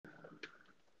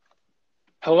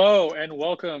Hello and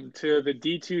welcome to the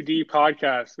D2D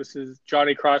podcast. This is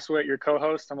Johnny Crosswit, your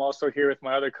co-host. I'm also here with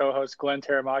my other co-host, Glenn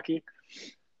Taramaki.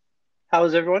 How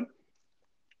is everyone?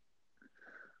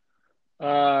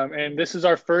 And this is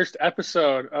our first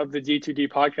episode of the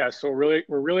D2D podcast. So we're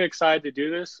really excited to do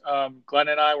this. Glenn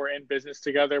and I were in business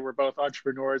together. We're both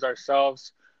entrepreneurs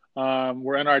ourselves.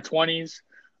 We're in our 20s,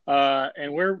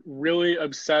 and we're really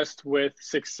obsessed with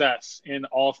success in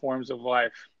all forms of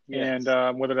life. And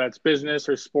Yes. whether that's business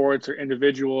or sports or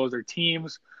individuals or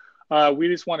teams, we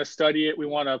just want to study it. We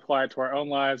want to apply it to our own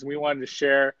lives. And we wanted to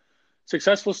share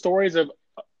successful stories of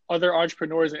other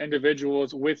entrepreneurs and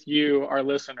individuals with you, our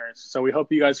listeners. So we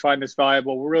hope you guys find this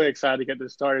valuable. We're really excited to get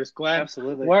this started. Glenn,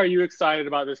 Absolutely. why are you excited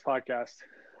about this podcast?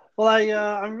 Well,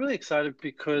 I'm really excited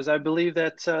because I believe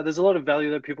that there's a lot of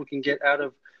value that people can get out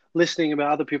of listening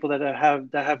about other people that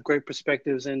have great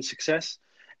perspectives and success.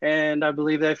 And I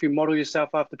believe that if you model yourself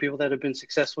after people that have been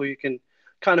successful, you can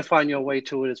kind of find your way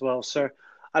to it as well. So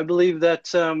I believe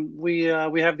that we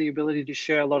have the ability to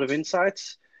share a lot of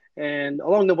insights, and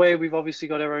along the way, we've obviously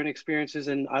got our own experiences,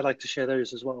 and I'd like to share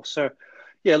those as well. So,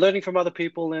 yeah, learning from other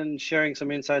people and sharing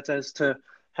some insights as to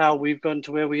how we've gotten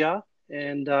to where we are,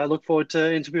 and I look forward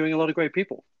to interviewing a lot of great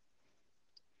people.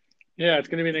 Yeah, it's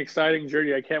going to be an exciting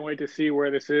journey. I can't wait to see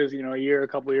where this is, a year, a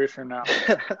couple of years from now,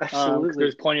 because Absolutely.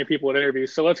 there's plenty of people to interview.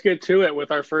 So let's get to it with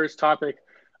our first topic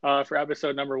for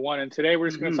episode number one. And today we're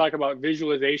just going to Hmm. talk about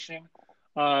visualization,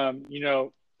 um, you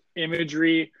know,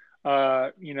 imagery,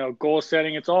 goal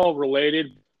setting. It's all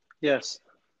related Yes.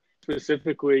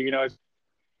 specifically, as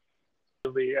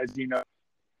you know,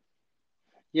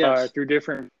 Yes. through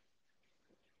different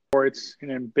sports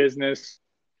and in business.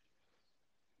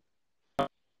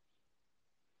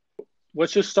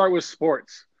 Let's just start with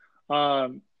sports.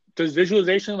 Does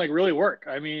visualization like really work?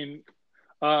 I mean,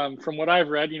 from what I've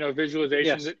read,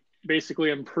 visualization Yes. basically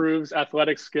improves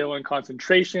athletic skill and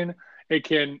concentration. It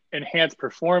can enhance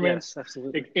performance, Yes.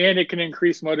 Absolutely. and it can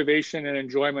increase motivation and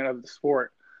enjoyment of the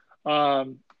sport.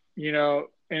 Um,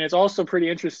 and it's also pretty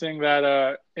interesting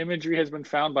that imagery has been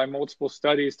found by multiple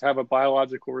studies to have a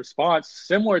biological response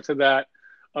similar to that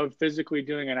of physically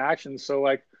doing an action. So,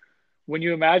 like, when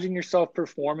you imagine yourself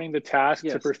performing the task to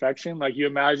Yes. perfection, like you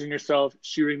imagine yourself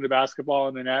shooting the basketball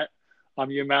in the net,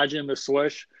 you imagine the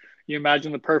swish, you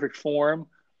imagine the perfect form.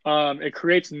 It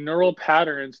creates neural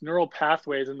patterns, neural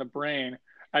pathways in the brain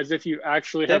as if you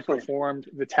actually have Definitely. performed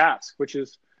the task, which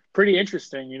is pretty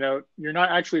interesting. You're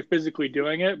not actually physically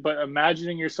doing it, but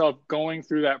imagining yourself going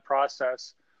through that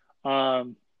process,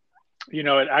 um, it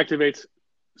activates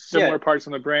Yeah. similar parts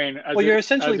in the brain Well, you're as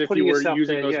essentially if you putting were yourself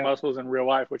using there. those Yeah. muscles in real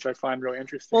life, which I find really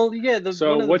interesting. Well, yeah,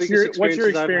 So one of the biggest what's your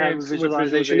experiences I've had with experience with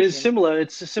visualization is visualization? similar.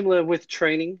 It's similar with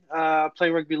training.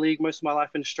 Playing rugby league most of my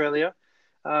life in Australia.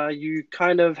 You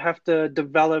kind of have to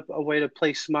develop a way to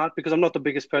play smart because I'm not the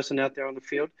biggest person out there on the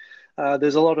field.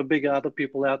 There's a lot of bigger other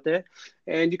people out there,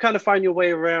 and you kind of find your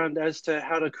way around as to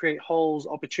how to create holes,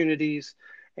 opportunities,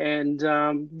 and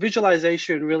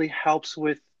visualization really helps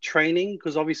with training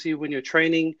because obviously when you're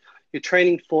training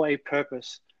for a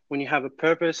purpose. When you have a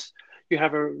purpose, you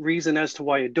have a reason as to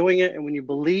why you're doing it, and when you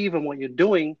believe in what you're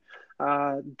doing,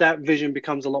 that vision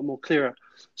becomes a lot more clearer.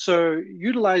 So,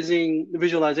 utilizing the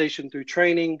visualization through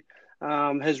training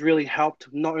has really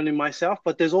helped not only myself,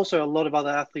 but there's also a lot of other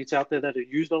athletes out there that are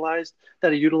utilized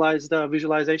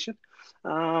visualization.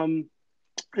 Um,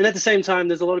 and at the same time,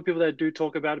 there's a lot of people that do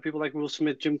talk about it. People like Will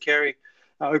Smith, Jim Carrey,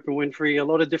 Oprah Winfrey. A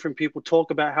lot of different people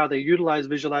talk about how they utilize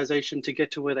visualization to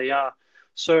get to where they are.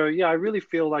 So yeah, I really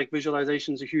feel like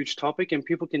visualization is a huge topic, and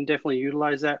people can definitely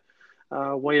utilize that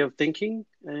way of thinking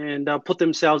and put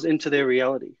themselves into their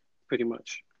reality, pretty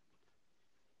much.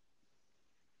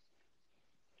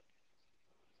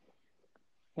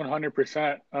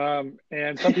 100%.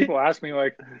 And some people ask me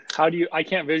like, how do you? I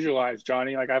can't visualize,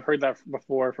 Johnny. Like I've heard that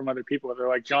before from other people. They're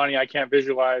like, Johnny, I can't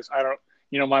visualize. I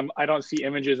don't, I don't see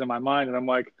images in my mind. And I'm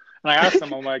like, and I ask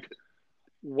them, I'm like,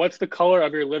 what's the color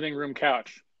of your living room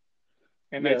couch?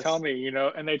 And they tell Yes, me,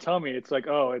 and they tell me it's like,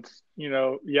 oh, it's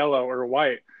yellow or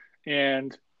white,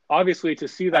 and obviously to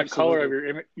see that color of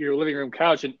absolutely. your living room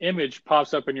couch, an image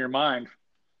pops up in your mind.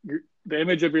 The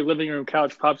image of your living room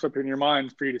couch pops up in your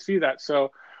mind for you to see that.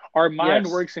 So our mind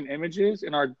Yes, works in images,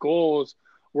 and our goals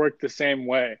work the same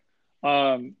way.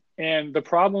 And the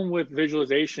problem with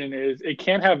visualization is it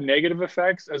can have negative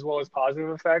effects as well as positive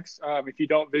effects. If you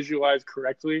don't visualize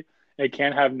correctly, it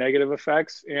can have negative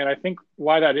effects. And I think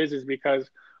why that is because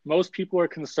most people are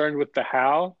concerned with the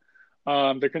how.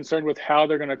 They're concerned with how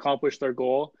they're going to accomplish their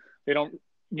goal. They don't,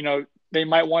 they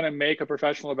might want to make a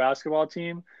professional basketball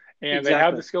team and they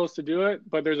have exactly. the skills to do it,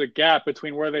 but there's a gap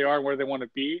between where they are and where they want to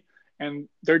be. And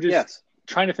they're just Yes,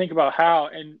 trying to think about how,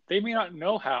 and they may not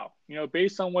know how,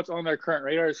 based on what's on their current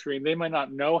radar screen, they might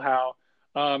not know how.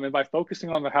 And by focusing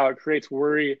on the how, it creates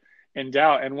worry and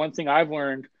doubt. And one thing I've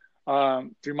learned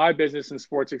through my business and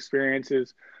sports experience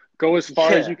is go as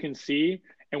far as you can see.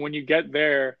 And when you get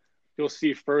there, you'll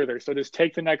see further. So just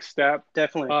take the next step.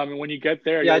 Definitely. And when you get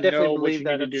there, I you'll definitely know what believe you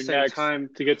that need to at the do same next time,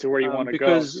 to get to where you want to go.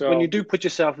 because So when you do put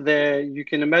yourself there, you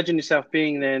can imagine yourself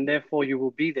being there, and therefore you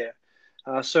will be there.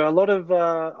 So a lot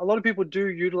of people do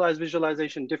utilize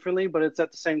visualization differently, but it's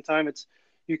at the same time,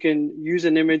 you can use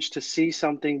an image to see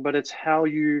something, but it's how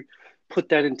you put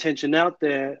that intention out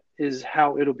there is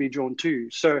how it'll be drawn to you.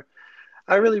 So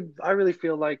I really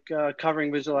feel like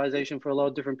covering visualization for a lot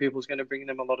of different people is going to bring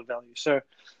them a lot of value. So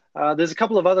there's a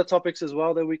couple of other topics as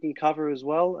well that we can cover as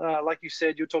well. Like you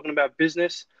said, you're talking about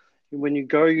business. When you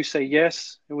go, you say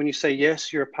yes, and when you say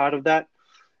yes, you're a part of that.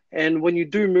 And when you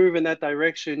do move in that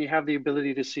direction, you have the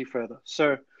ability to see further.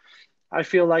 So I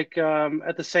feel like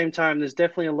at the same time, there's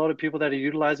definitely a lot of people that are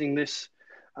utilizing this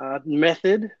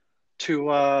method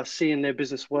to see in their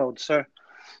business world. So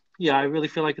yeah, I really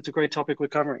feel like it's a great topic we're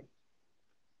covering.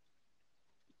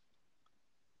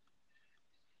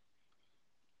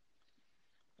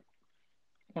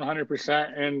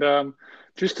 100%. And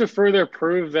just to further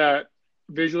prove that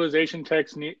visualization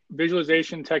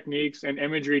techniques and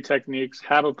imagery techniques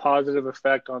have a positive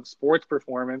effect on sports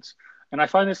performance. And I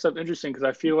find this stuff interesting because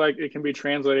I feel like it can be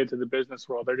translated to the business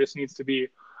world. There just needs to be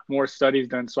more studies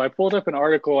done. So I pulled up an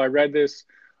article. I read this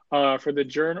from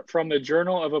the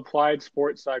Journal of Applied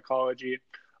Sports Psychology.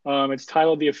 It's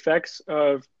titled "The Effects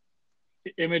of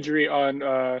Imagery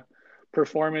on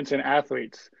Performance in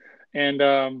Athletes."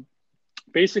 And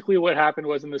basically what happened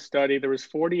was, in the study, there was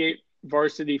 48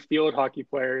 varsity field hockey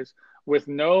players with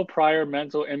no prior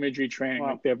mental imagery training.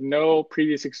 Wow. Like, they have no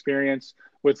previous experience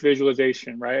with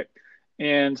visualization, right?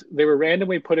 And they were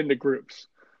randomly put into groups.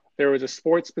 There was a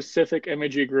sports specific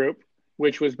imagery group,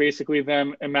 which was basically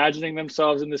them imagining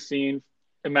themselves in the scene,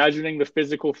 imagining the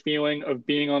physical feeling of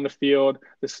being on the field,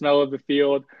 the smell of the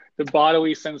field, the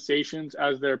bodily sensations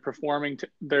as they're performing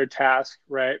their task,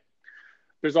 right?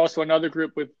 There's also another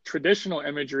group with traditional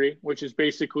imagery, which is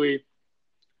basically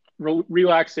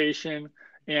relaxation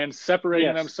and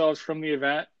separating themselves from the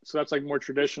event. So that's like more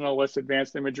traditional, less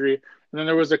advanced imagery. And then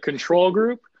there was a control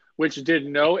group, which did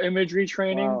no imagery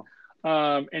training.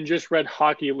 Wow. And just read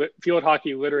field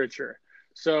hockey literature.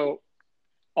 So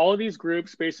all of these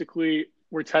groups basically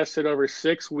were tested over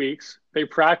 6 weeks. They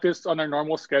practiced on their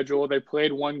normal schedule. They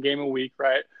played one game a week,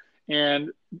 right? And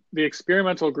the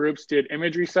experimental groups did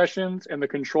imagery sessions and the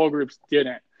control groups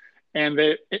didn't. And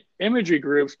the imagery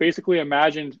groups basically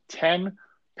imagined 10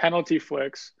 penalty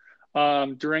flicks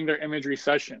during their imagery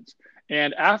sessions.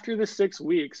 And after the 6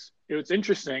 weeks, it was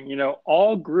interesting,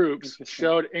 all groups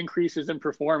showed increases in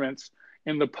performance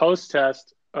in the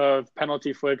post-test of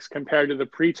penalty flicks compared to the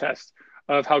pre-test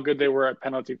of how good they were at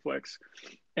penalty flicks.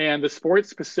 And the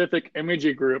sports-specific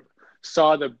imagery group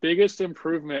saw the biggest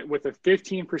improvement with a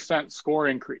 15% score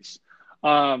increase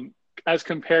as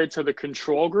compared to the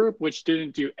control group, which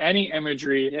didn't do any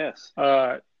imagery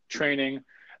training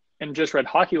and just read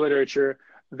hockey literature.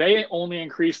 They only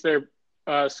increased their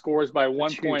scores by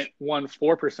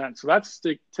 1.14%. So that's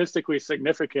statistically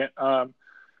significant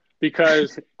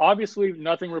because obviously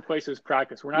nothing replaces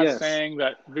practice. We're not saying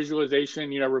that visualization,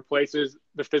 replaces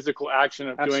the physical action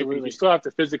of doing things. You still have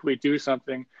to physically do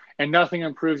something, and nothing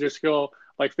improves your skill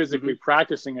like physically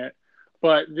practicing it.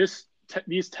 But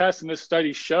these tests and this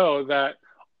study show that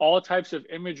all types of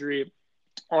imagery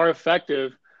are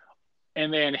effective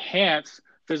and they enhance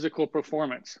physical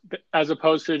performance as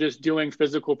opposed to just doing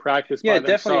physical practice by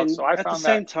themselves. Definitely. So I at found the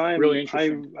same that time, really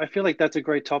interesting. I feel like that's a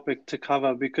great topic to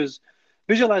cover because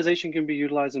visualization can be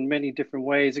utilized in many different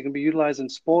ways. It can be utilized in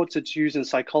sports. It's used in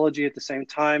psychology at the same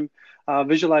time.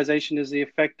 Visualization is the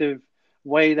effective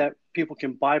way that people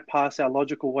can bypass our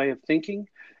logical way of thinking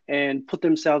and put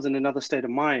themselves in another state of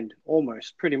mind,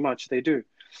 almost, pretty much they do.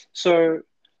 So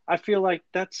I feel like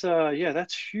that's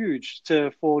huge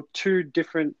for two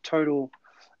different total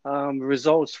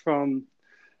results from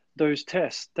those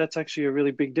tests. That's actually a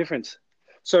really big difference.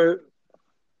 So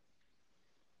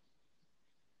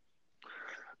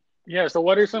so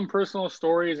what are some personal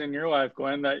stories in your life,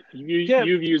 Glenn, that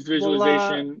you've used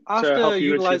visualization to help you achieve a goal? After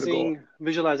utilizing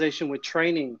visualization with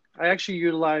training, I actually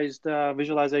utilized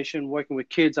visualization working with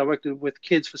kids. I worked with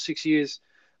kids for 6 years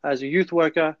as a youth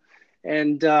worker.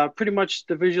 And pretty much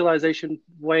the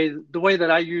way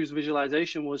that I used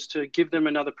visualization was to give them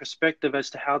another perspective as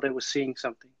to how they were seeing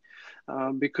something.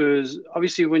 Because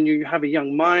obviously when you have a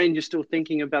young mind, you're still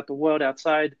thinking about the world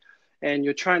outside and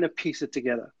you're trying to piece it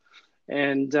together.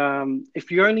 And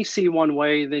if you only see one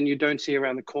way, then you don't see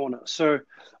around the corner. So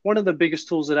one of the biggest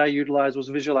tools that I utilized was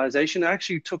visualization. I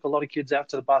actually took a lot of kids out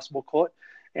to the basketball court,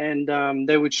 and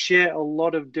they would share a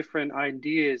lot of different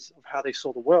ideas of how they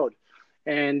saw the world.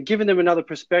 And giving them another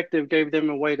perspective gave them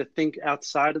a way to think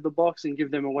outside of the box and give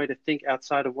them a way to think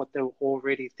outside of what they were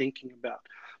already thinking about.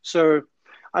 So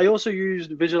I also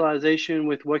used visualization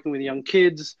with working with young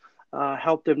kids,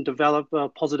 help them develop a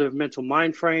positive mental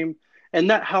mind frame. And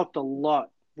that helped a lot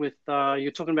with,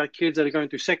 you're talking about kids that are going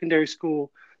through secondary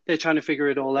school, they're trying to figure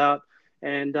it all out.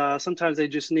 And sometimes they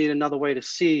just need another way to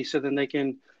see so then they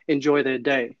can enjoy their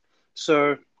day.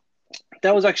 So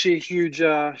that was actually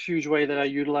a huge way that I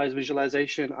utilized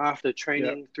visualization after Yeah.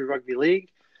 training through rugby league.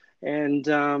 And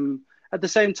at the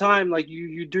same time, like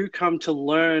you do come to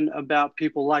learn about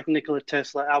people like Nikola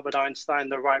Tesla, Albert Einstein,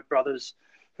 the Wright brothers,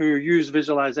 who use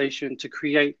visualization to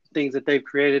create things that they've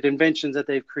created, inventions that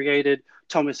they've created.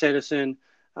 Thomas Edison,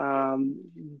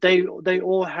 they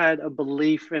all had a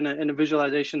belief in a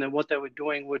visualization that what they were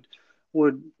doing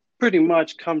would pretty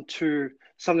much come to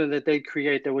something that they'd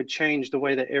create that would change the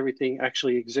way that everything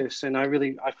actually exists. And I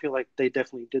feel like they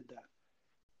definitely did that.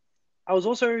 I was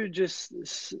also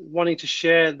just wanting to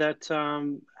share that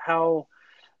how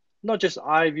not just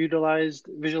I've utilized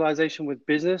visualization with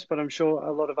business, but I'm sure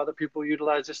a lot of other people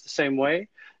utilize this the same way.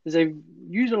 Is they've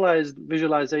utilized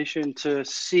visualization to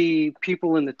see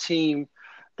people in the team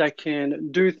that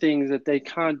can do things that they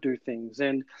can't do things.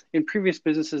 And in previous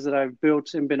businesses that I've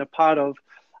built and been a part of,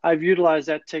 I've utilized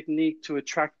that technique to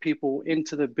attract people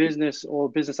into the business or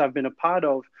business I've been a part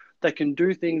of that can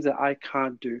do things that I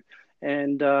can't do.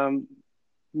 And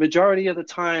majority of the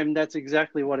time, that's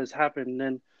exactly what has happened.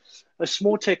 And a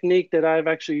small technique that I've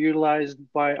actually utilized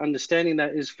by understanding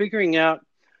that is figuring out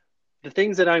the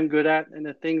things that I'm good at and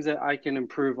the things that I can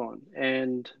improve on.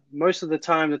 And most of the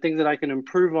time, the things that I can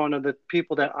improve on are the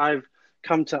people that I've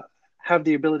come to have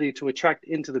the ability to attract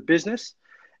into the business.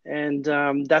 And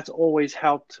that's always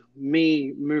helped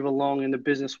me move along in the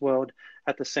business world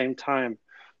at the same time.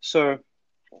 So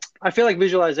I feel like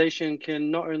visualization can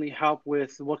not only help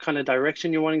with what kind of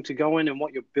direction you're wanting to go in and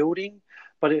what you're building,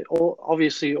 but it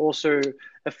obviously also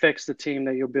affects the team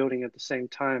that you're building at the same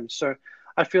time. So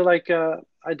I feel like I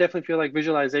definitely feel like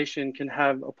visualization can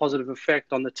have a positive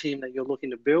effect on the team that you're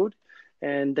looking to build,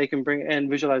 and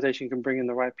visualization can bring in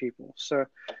the right people. So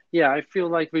yeah, I feel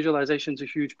like visualization is a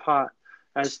huge part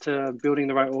as to building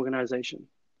the right organization.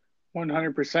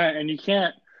 100%. And you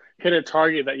can't hit a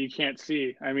target that you can't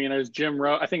see. I mean, as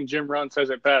I think Jim Rohn says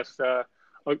it best. A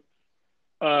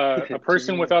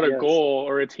person without a Yes, goal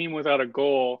or a team without a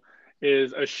goal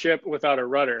is a ship without a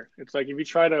rudder. It's like if you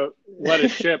try to let a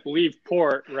ship leave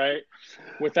port, right,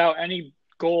 without any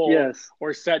goal yes,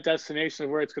 or set destination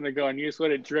of where it's going to go, and you just let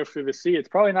it drift through the sea, it's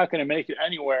probably not going to make it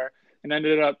anywhere, and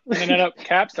ended up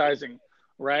capsizing,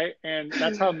 right? And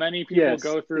that's how many people yes,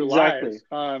 go through exactly,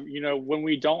 lives. When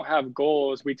we don't have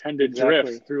goals, we tend to drift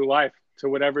exactly. through life to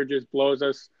whatever just blows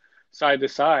us side to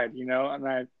side.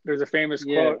 There's a famous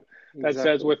Yeah, quote that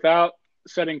says, exactly. without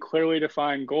setting clearly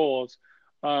defined goals,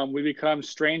 we become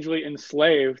strangely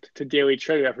enslaved to daily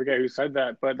trade. I forget who said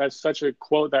that, but that's such a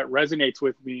quote that resonates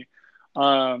with me,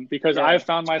 because I've Yeah,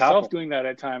 found it's myself powerful. doing that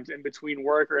at times in between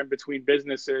work or in between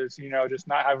businesses, just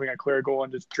not having a clear goal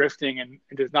and just drifting and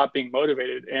just not being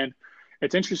motivated. And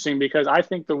it's interesting because I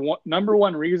think number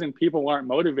one reason people aren't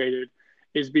motivated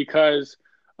is because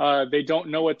they don't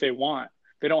know what they want.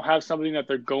 They don't have something that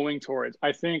they're going towards.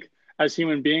 I think as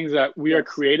human beings that we are Yes.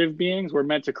 creative beings. We're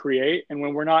meant to create. And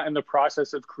when we're not in the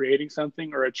process of creating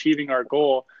something or achieving our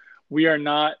goal, we are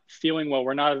not feeling well.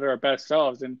 We're not at our best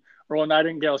selves. And Earl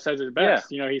Nightingale says it Yeah, best.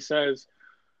 He says,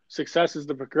 success is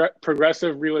the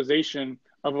progressive realization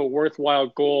of a worthwhile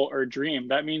goal or dream.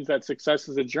 That means that success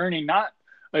is a journey, not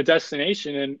a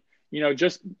destination. And,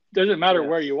 just doesn't matter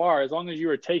where yes, you are, as long as you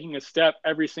are taking a step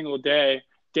every single day,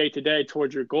 day to day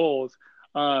towards your goals,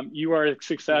 you are a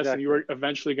success and you exactly. are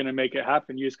eventually going to make it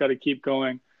happen. You just got to keep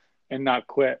going and not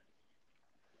quit.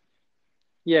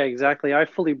 Yeah, exactly. I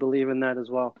fully believe in that as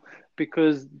well,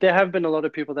 because there have been a lot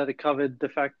of people that have covered the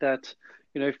fact that,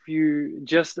 if you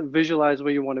just visualize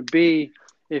where you want to be,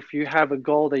 if you have a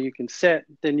goal that you can set,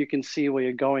 then you can see where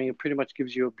you're going. It pretty much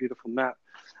gives you a beautiful map.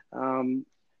 Um,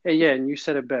 and yeah, and you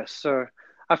said it best. So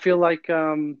I feel like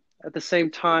at the same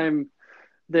time,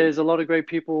 there's a lot of great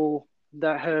people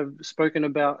that have spoken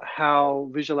about how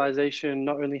visualization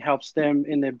not only helps them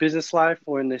in their business life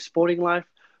or in their sporting life,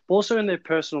 but also in their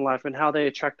personal life and how they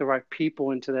attract the right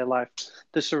people into their life,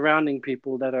 the surrounding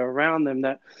people that are around them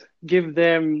that give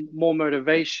them more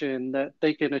motivation, that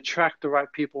they can attract the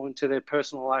right people into their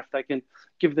personal life, that can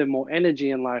give them more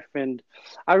energy in life. And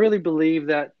I really believe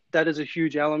that that is a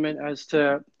huge element as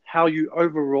to how you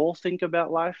overall think about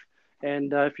life.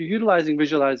 And if you're utilizing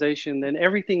visualization, then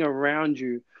everything around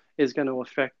you is going to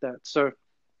affect that. So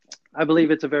I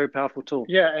believe it's a very powerful tool.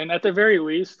 Yeah, and at the very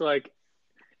least, like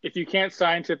if you can't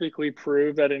scientifically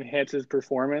prove that it enhances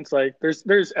performance, like there's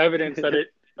evidence that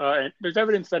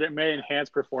it may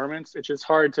enhance performance. It's just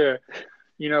hard to,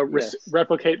 Yes.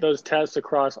 replicate those tests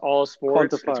across all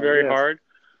sports. It's Quantify, very yes, hard.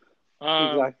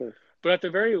 exactly. But at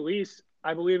the very least,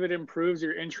 I believe it improves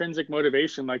your intrinsic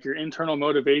motivation, like your internal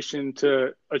motivation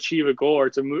to achieve a goal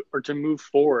or to move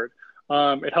forward.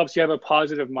 It helps you have a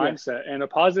positive mindset, and a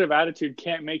positive attitude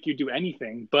can't make you do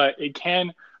anything, but it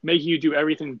can make you do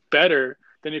everything better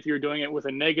than if you're doing it with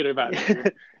a negative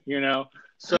attitude,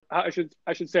 So I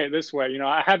should say it this way,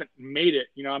 I haven't made it,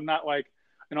 I'm not like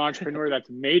an entrepreneur that's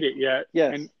made it yet,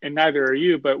 Yes. and neither are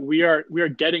you, but we are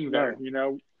getting there,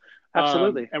 No.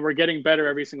 Absolutely. and we're getting better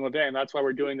every single day, and that's why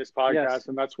we're doing this podcast, Yes.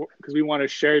 and that's because we want to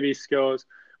share these skills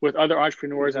with other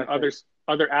entrepreneurs and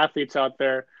other athletes out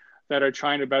there that are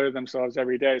trying to better themselves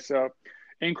every day. So,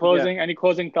 in closing, any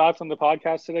closing thoughts on the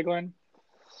podcast today, Glenn?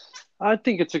 I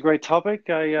think it's a great topic.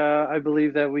 I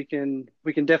believe that we can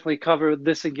definitely cover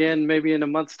this again, maybe in a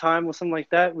month's time or something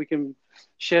like that. We can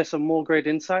share some more great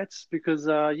insights because,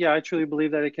 I truly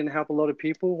believe that it can help a lot of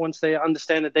people once they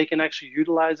understand that they can actually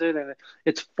utilize it and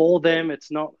it's for them. It's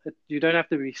not, you don't have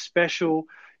to be special.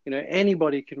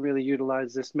 Anybody can really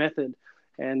utilize this method,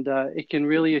 and it can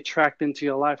really attract into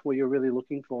your life what you're really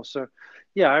looking for. So,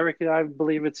 I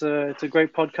believe it's a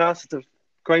great podcast. It's a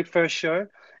great first show.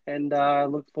 And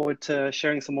look forward to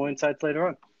sharing some more insights later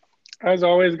on. As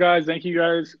always, guys, thank you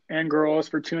guys and girls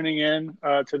for tuning in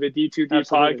to the D2D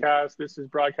podcast. This is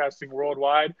broadcasting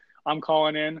worldwide. I'm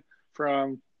calling in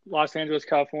from Los Angeles,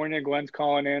 California. Glenn's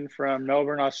calling in from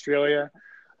Melbourne, Australia.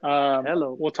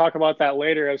 Hello. We'll talk about that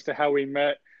later as to how we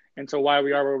met and to why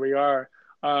we are where we are.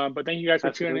 But thank you guys for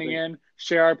tuning in.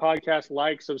 Share our podcast,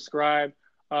 like, subscribe.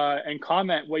 And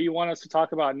comment what you want us to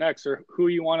talk about next or who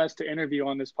you want us to interview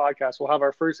on this podcast. We'll have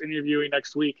our first interviewee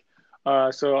next week.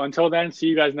 So until then, see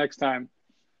you guys next time.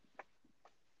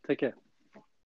 Take care.